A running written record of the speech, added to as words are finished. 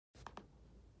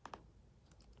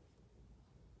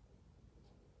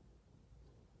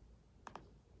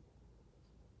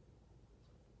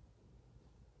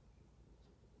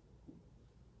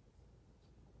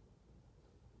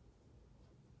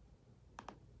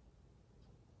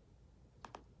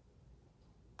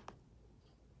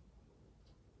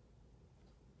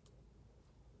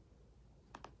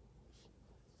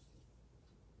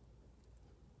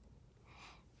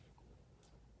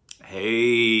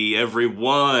Hey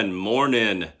everyone,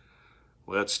 morning.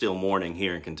 Well, it's still morning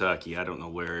here in Kentucky. I don't know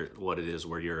what it is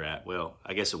where you're at. Well,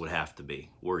 I guess it would have to be.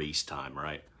 We're East time,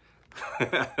 right?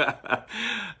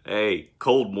 Hey,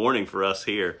 cold morning for us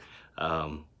here.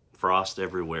 Frost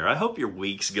everywhere. I hope your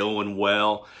week's going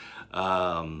well.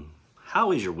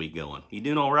 How is your week going? You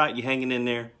doing all right? You hanging in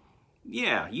there?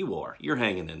 Yeah, you are. You're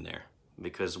hanging in there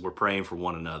because we're praying for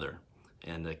one another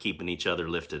and keeping each other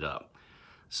lifted up.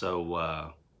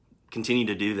 So continue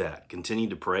to do that. Continue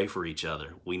to pray for each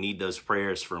other. We need those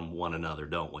prayers from one another,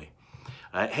 don't we?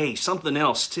 Hey, something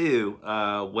else too,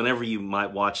 whenever you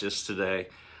might watch this today,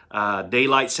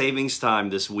 daylight savings time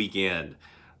this weekend.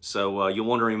 So you'll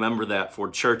want to remember that for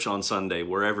church on Sunday,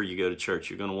 wherever you go to church.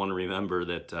 You're going to want to remember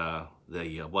that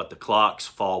the clocks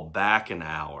fall back an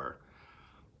hour.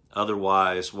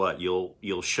 Otherwise,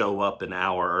 you'll show up an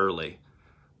hour early,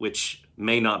 which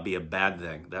may not be a bad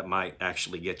thing. That might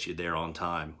actually get you there on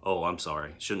time. Oh, I'm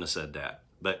sorry. Shouldn't have said that.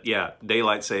 But yeah,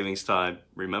 daylight savings time.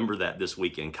 Remember that this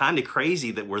weekend. Kind of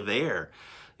crazy that we're there.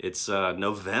 It's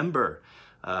November,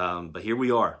 but here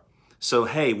we are. So,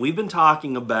 hey, we've been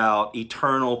talking about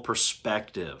eternal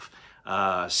perspective.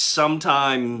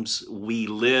 Sometimes we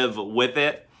live with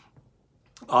it.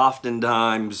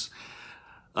 Oftentimes,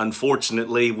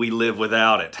 unfortunately, we live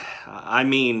without it. I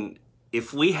mean,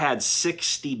 if we had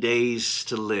 60 days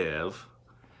to live,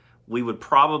 we would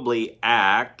probably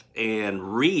act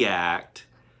and react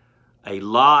a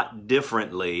lot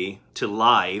differently to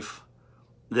life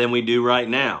than we do right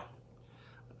now.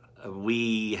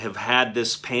 We have had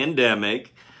this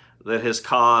pandemic that has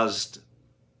caused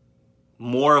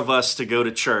more of us to go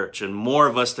to church and more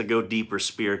of us to go deeper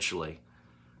spiritually.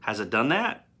 Has it done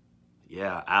that?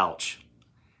 Yeah, ouch.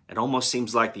 It almost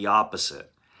seems like the opposite.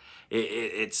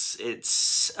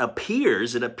 It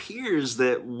appears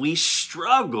that we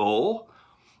struggle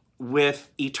with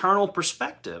eternal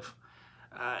perspective.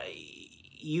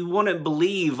 You wouldn't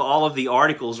believe all of the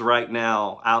articles right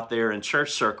now out there in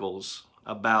church circles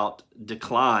about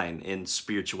decline in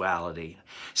spirituality.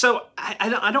 So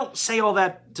I don't say all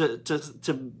that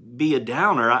to be a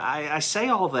downer. I say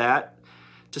all that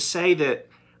to say that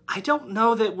I don't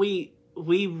know that we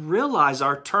realize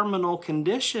our terminal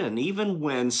condition, even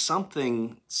when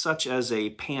something such as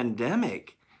a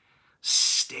pandemic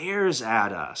stares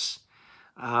at us.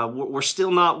 We're still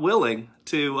not willing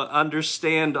to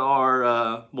understand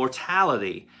our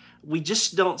mortality. We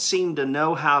just don't seem to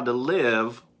know how to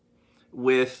live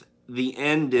with the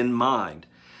end in mind.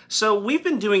 So we've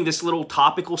been doing this little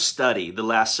topical study the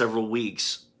last several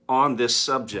weeks on this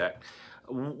subject.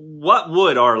 What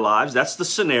would our lives, that's the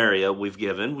scenario we've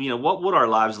given, what would our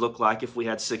lives look like if we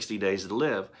had 60 days to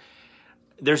live?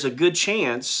 There's a good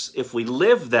chance if we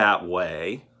live that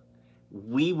way,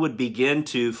 we would begin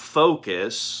to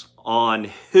focus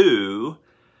on who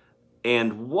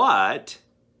and what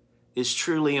is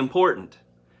truly important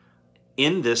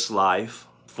in this life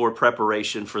for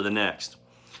preparation for the next.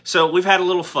 So we've had a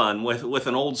little fun with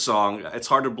an old song. It's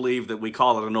hard to believe that we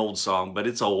call it an old song, but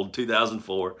it's old,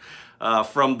 2004.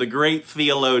 From the great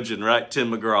theologian, right,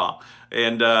 Tim McGraw.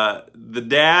 And the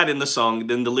dad in the song,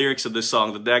 in the lyrics of this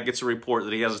song, the dad gets a report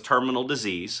that he has a terminal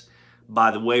disease. By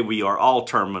the way, we are all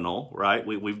terminal, right?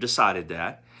 We've decided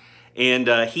that. And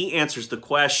he answers the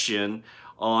question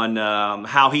on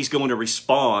how he's going to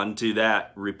respond to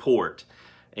that report.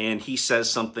 And he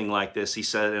says something like this. He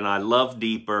said, "And I loved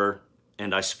deeper,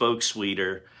 and I spoke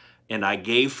sweeter, and I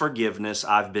gave forgiveness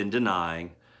I've been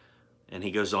denying." And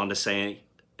he goes on to say,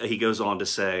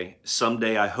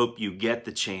 "Someday I hope you get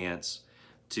the chance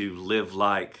to live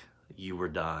like you were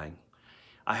dying."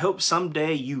 I hope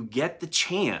someday you get the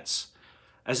chance,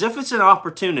 as if it's an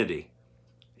opportunity.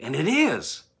 And it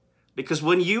is. Because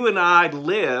when you and I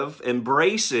live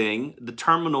embracing the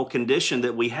terminal condition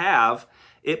that we have,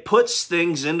 it puts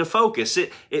things into focus.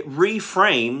 It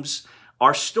reframes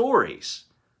our stories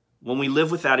when we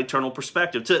live with that eternal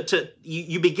perspective.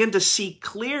 You begin to see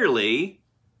clearly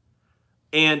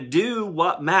and do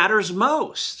what matters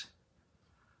most.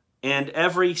 And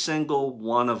every single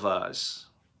one of us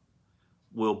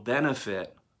will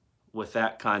benefit with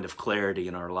that kind of clarity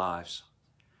in our lives.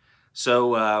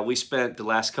 So we spent the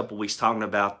last couple weeks talking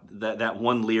about that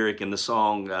one lyric in the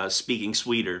song, Speaking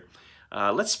Sweeter.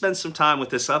 Let's spend some time with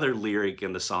this other lyric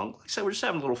in the song. Like I said, we're just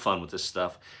having a little fun with this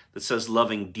stuff that says,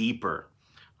 "Loving deeper.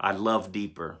 I love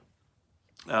deeper."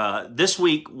 This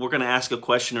week, we're going to ask a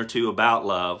question or two about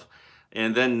love.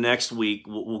 And then next week,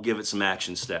 we'll give it some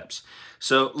action steps.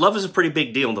 So love is a pretty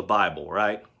big deal in the Bible,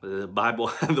 right? The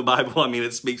Bible, I mean,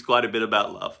 it speaks quite a bit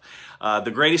about love.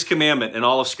 The greatest commandment in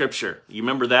all of Scripture. You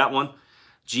remember that one?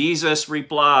 Jesus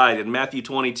replied in Matthew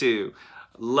 22,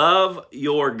 Love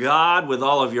your God with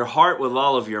all of your heart, with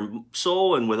all of your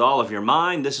soul, and with all of your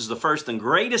mind. This is the first and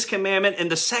greatest commandment. And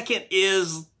the second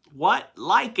is what?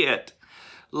 Like it.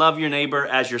 Love your neighbor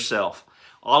as yourself.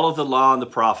 All of the law and the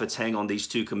prophets hang on these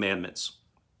two commandments.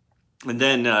 And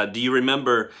then do you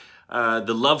remember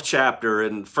the love chapter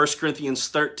in 1 Corinthians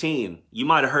 13? You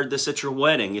might have heard this at your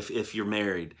wedding if you're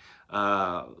married.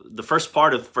 The first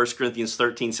part of 1 Corinthians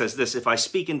 13 says this: if I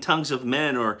speak in tongues of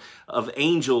men or of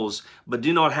angels, but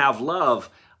do not have love,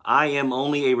 I am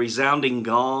only a resounding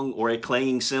gong or a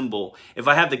clanging cymbal. If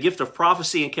I have the gift of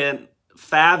prophecy and can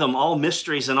fathom all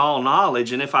mysteries and all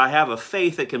knowledge, and if I have a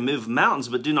faith that can move mountains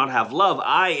but do not have love,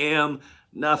 I am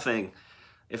nothing.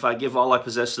 If I give all I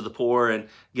possess to the poor and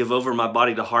give over my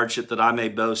body to hardship that I may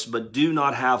boast, but do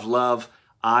not have love,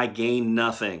 I gain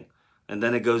nothing. And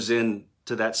then it goes in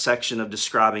to that section of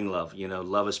describing love. You know,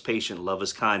 love is patient, love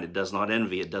is kind, it does not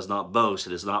envy, it does not boast,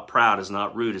 it is not proud, it is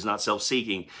not rude, it is not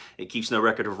self-seeking, it keeps no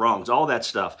record of wrongs, all that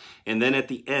stuff. And then at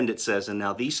the end it says, and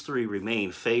now these three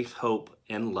remain, faith, hope,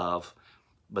 and love,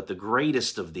 but the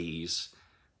greatest of these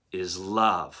is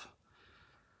love.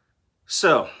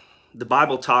 So, the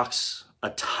Bible talks a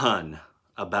ton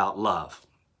about love.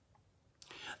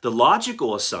 The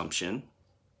logical assumption,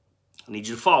 I need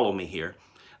you to follow me here,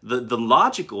 the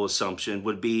logical assumption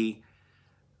would be,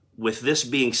 with this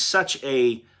being such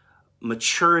a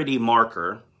maturity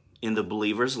marker in the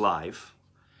believer's life,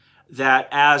 that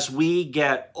as we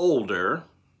get older,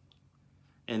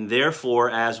 and therefore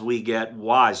as we get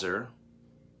wiser,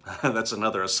 that's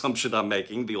another assumption I'm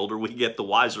making, the older we get, the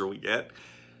wiser we get,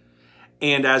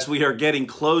 and as we are getting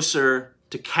closer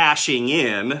to cashing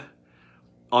in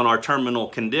on our terminal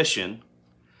condition,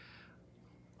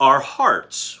 our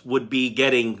hearts would be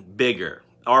getting bigger.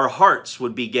 Our hearts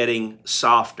would be getting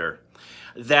softer.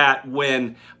 That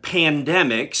when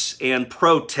pandemics and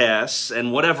protests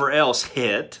and whatever else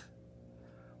hit,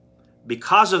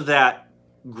 because of that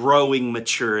growing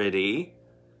maturity,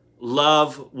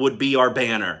 love would be our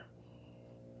banner.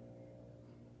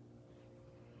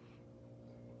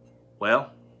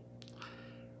 Well,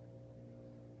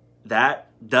 that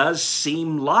does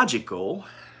seem logical,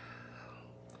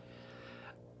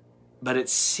 but it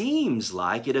seems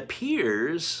like, it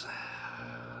appears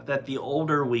that the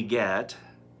older we get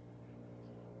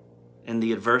and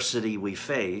the adversity we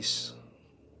face,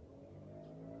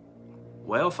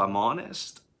 well, if I'm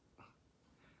honest,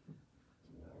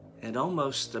 it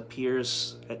almost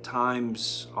appears at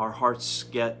times our hearts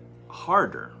get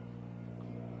harder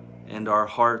and our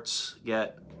hearts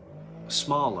get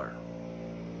smaller.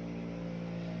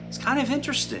 It's kind of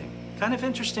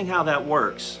interesting how that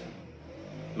works.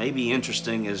 Maybe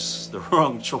interesting is the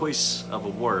wrong choice of a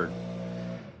word.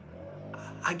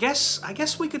 I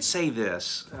guess we could say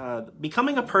this.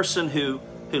 Becoming a person who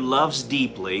loves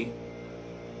deeply,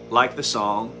 like the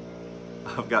song.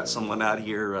 I've got someone out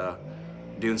here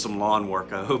doing some lawn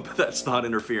work. I hope that's not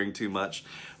interfering too much.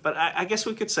 But I guess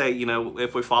we could say, you know,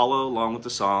 if we follow along with the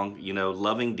song, you know,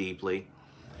 loving deeply.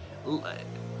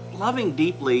 Loving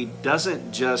deeply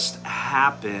doesn't just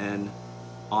happen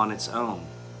on its own.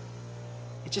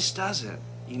 It just doesn't.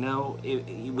 You know,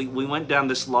 we went down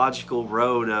this logical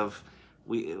road of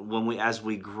as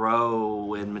we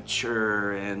grow and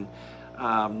mature and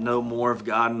know more of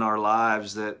God in our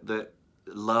lives, that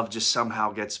love just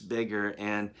somehow gets bigger,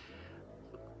 and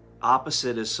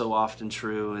opposite is so often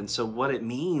true. And so what it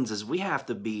means is we have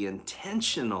to be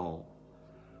intentional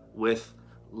with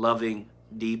loving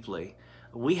deeply.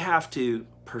 We have to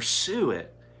pursue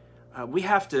it. We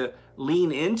have to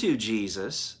lean into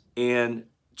Jesus and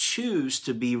choose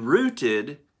to be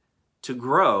rooted to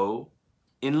grow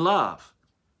in love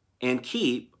and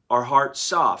keep our hearts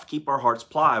soft, keep our hearts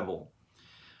pliable.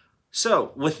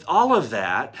 So with all of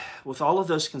that, with all of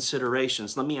those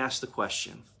considerations, let me ask the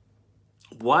question: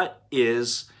 what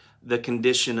is the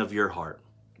condition of your heart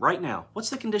right now?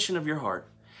 What's the condition of your heart?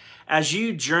 As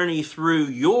you journey through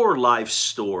your life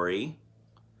story,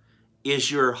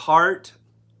 is your heart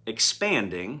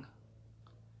expanding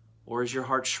or is your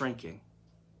heart shrinking?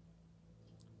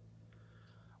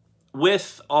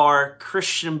 With our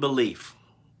Christian belief,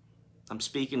 I'm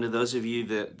speaking to those of you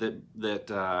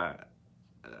that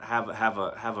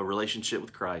have a relationship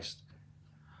with Christ.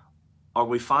 Are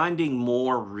we finding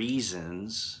more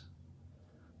reasons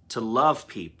to love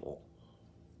people?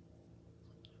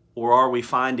 Or are we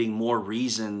finding more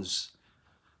reasons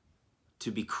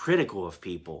to be critical of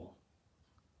people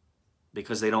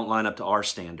because they don't line up to our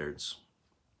standards,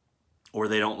 or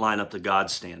they don't line up to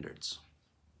God's standards?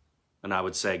 And I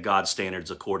would say God's standards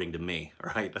according to me,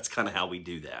 right? That's kind of how we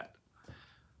do that.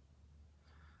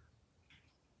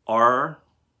 Are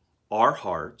our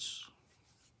hearts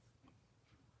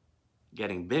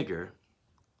getting bigger,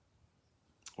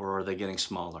 or are they getting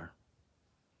smaller?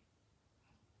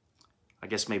 I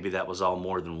guess maybe that was all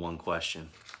more than one question.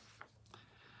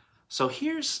 So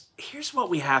here's what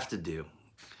we have to do.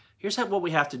 Here's what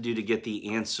we have to do to get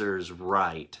the answers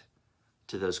right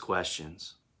to those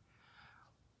questions.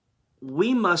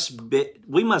 We must dig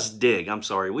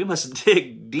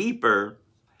deeper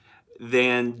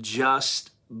than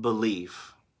just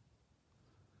belief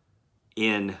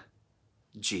in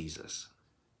Jesus.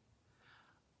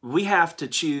 We have to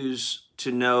choose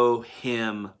to know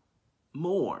him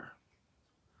more.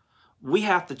 We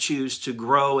have to choose to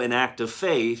grow an act of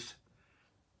faith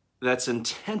that's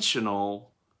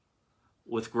intentional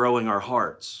with growing our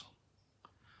hearts.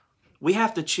 We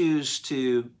have to choose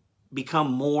to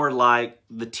become more like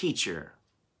the teacher,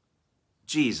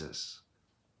 Jesus.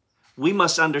 We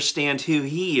must understand who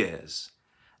he is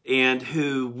and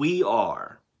who we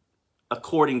are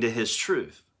according to his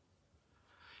truth.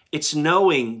 It's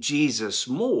knowing Jesus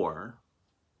more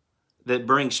that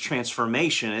brings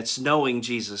transformation. It's knowing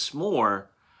Jesus more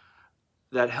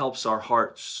that helps our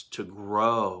hearts to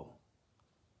grow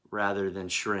rather than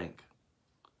shrink.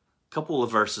 A couple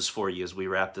of verses for you as we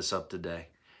wrap this up today.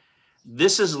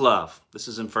 This is love. This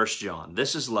is in 1 John.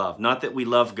 This is love. Not that we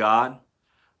love God,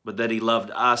 but that he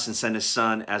loved us and sent his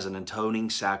son as an atoning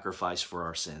sacrifice for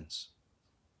our sins.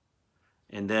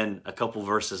 And then a couple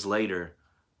verses later,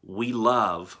 we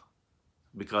love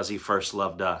because he first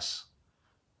loved us.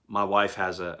 My wife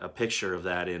has a picture of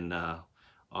that in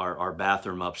our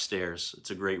bathroom upstairs.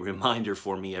 It's a great reminder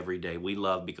for me every day. We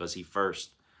love because he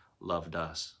first loved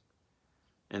us.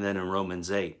 And then in Romans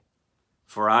 8,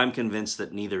 for I'm convinced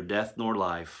that neither death nor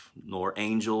life, nor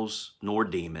angels nor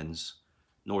demons,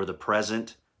 nor the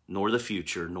present nor the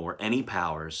future, nor any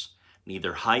powers,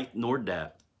 neither height nor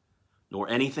depth, nor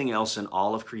anything else in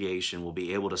all of creation will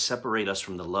be able to separate us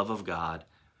from the love of God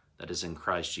that is in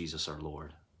Christ Jesus our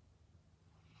Lord.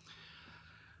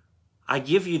 I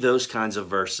give you those kinds of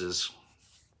verses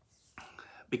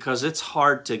because it's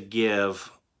hard to give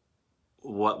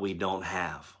what we don't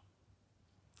have.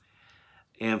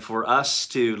 And for us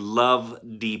to love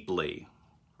deeply,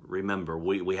 remember,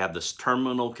 we have this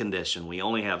terminal condition. We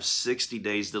only have 60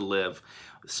 days to live.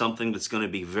 Something that's going to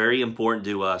be very important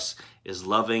to us is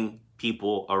loving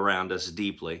people around us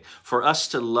deeply. For us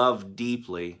to love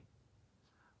deeply,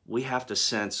 we have to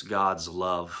sense God's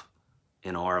love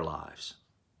in our lives.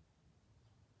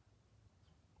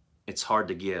 It's hard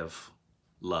to give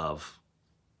love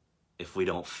if we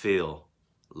don't feel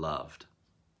loved.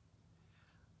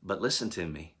 But listen to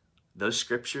me. Those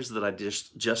scriptures that I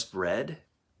just read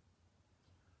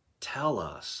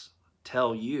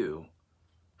tell you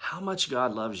how much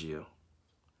God loves you.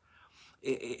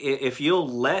 If you'll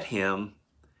let him,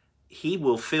 he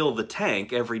will fill the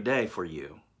tank every day for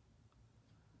you.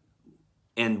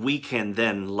 And we can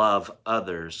then love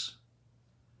others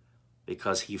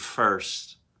because he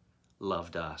first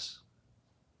loved us.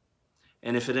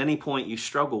 And if at any point you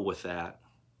struggle with that,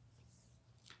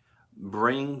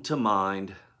 bring to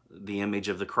mind the image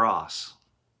of the cross.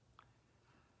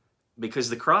 Because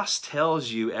the cross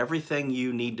tells you everything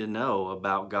you need to know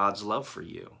about God's love for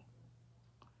you.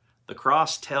 The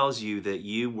cross tells you that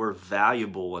you were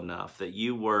valuable enough, that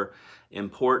you were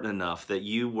important enough, that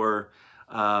you were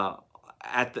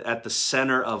at the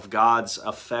center of God's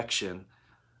affection,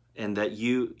 and that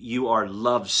you are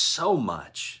loved so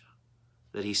much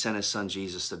that he sent his son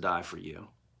Jesus to die for you.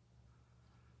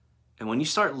 And when you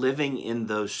start living in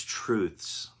those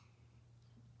truths,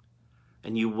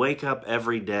 and you wake up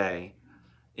every day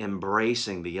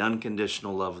embracing the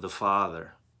unconditional love of the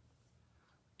Father,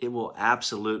 it will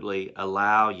absolutely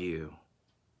allow you,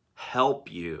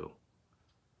 help you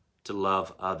to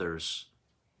love others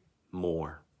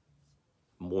more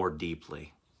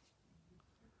deeply.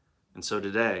 And so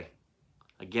today,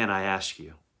 again, I ask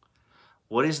you,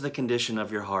 what is the condition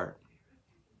of your heart?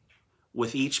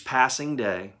 With each passing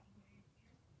day,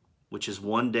 which is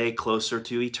one day closer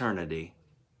to eternity,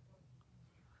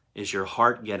 is your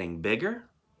heart getting bigger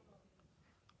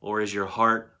or is your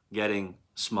heart getting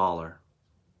smaller?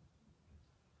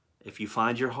 If you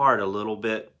find your heart a little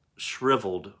bit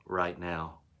shriveled right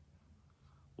now,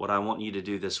 what I want you to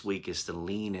do this week is to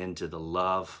lean into the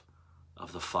love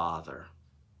of the Father.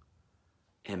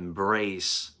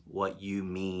 Embrace what you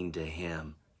mean to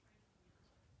him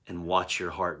and watch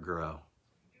your heart grow.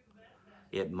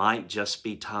 It might just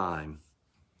be time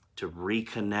to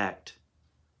reconnect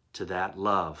to that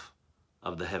love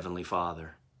of the Heavenly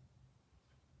Father.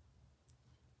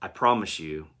 I promise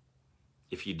you,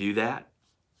 if you do that,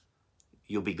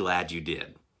 you'll be glad you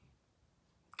did.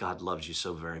 God loves you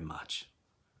so very much.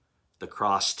 The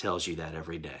cross tells you that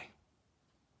every day.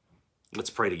 Let's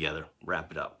pray together,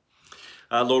 wrap it up.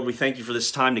 Lord, we thank you for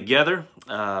this time together.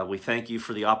 We thank you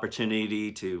for the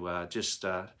opportunity to just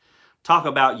talk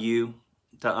about you,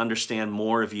 to understand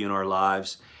more of you in our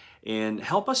lives, and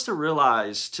help us to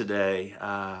realize today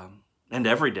and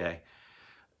every day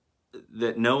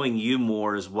that knowing you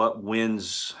more is what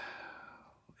wins.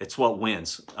 It's what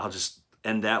wins. I'll just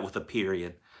end that with a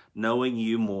period. Knowing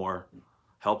you more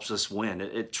helps us win.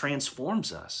 It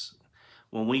transforms us.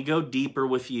 When we go deeper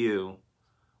with you,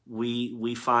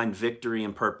 we find victory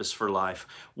and purpose for life.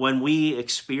 When we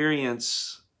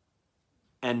experience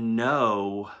and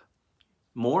know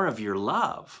more of your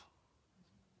love,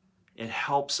 it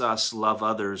helps us love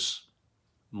others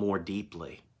more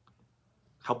deeply.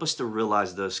 Help us to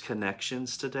realize those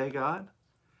connections today, God.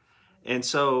 And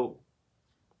so,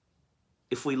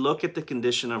 if we look at the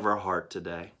condition of our heart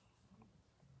today,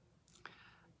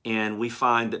 and we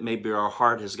find that maybe our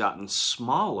heart has gotten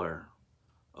smaller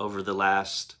over the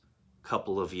last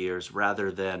couple of years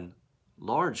rather than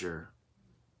larger,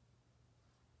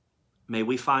 may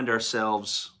we find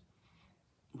ourselves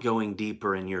going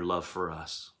deeper in your love for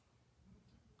us.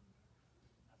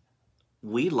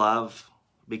 We love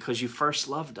because you first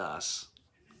loved us.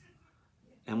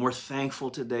 And we're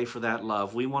thankful today for that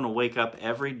love. We want to wake up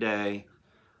every day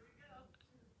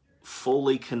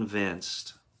fully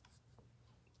convinced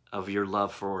of your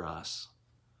love for us.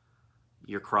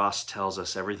 Your cross tells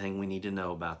us everything we need to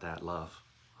know about that love.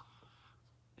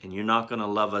 And you're not going to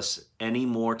love us any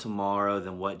more tomorrow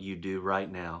than what you do right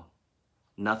now.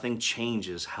 Nothing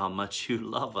changes how much you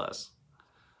love us.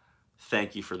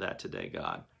 Thank you for that today,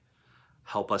 God.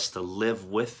 Help us to live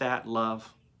with that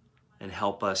love and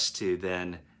help us to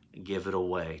then give it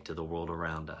away to the world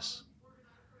around us.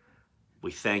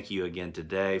 We thank you again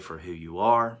today for who you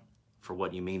are, for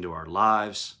what you mean to our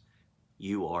lives.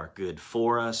 You are good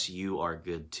for us. You are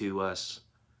good to us.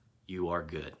 You are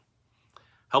good.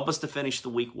 Help us to finish the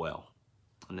week well.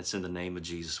 And it's in the name of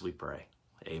Jesus we pray.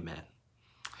 Amen.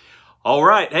 All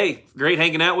right. Hey, great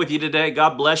hanging out with you today.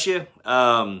 God bless you.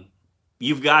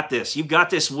 You've got this. You've got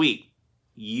this week.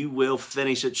 You will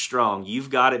finish it strong.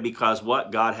 You've got it because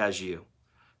what? God has you.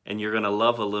 And you're going to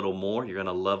love a little more. You're going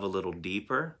to love a little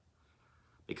deeper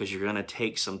because you're going to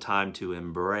take some time to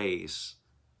embrace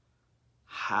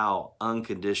how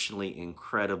unconditionally,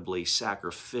 incredibly,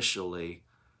 sacrificially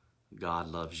God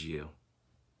loves you.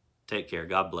 Take care.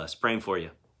 God bless. Praying for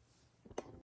you.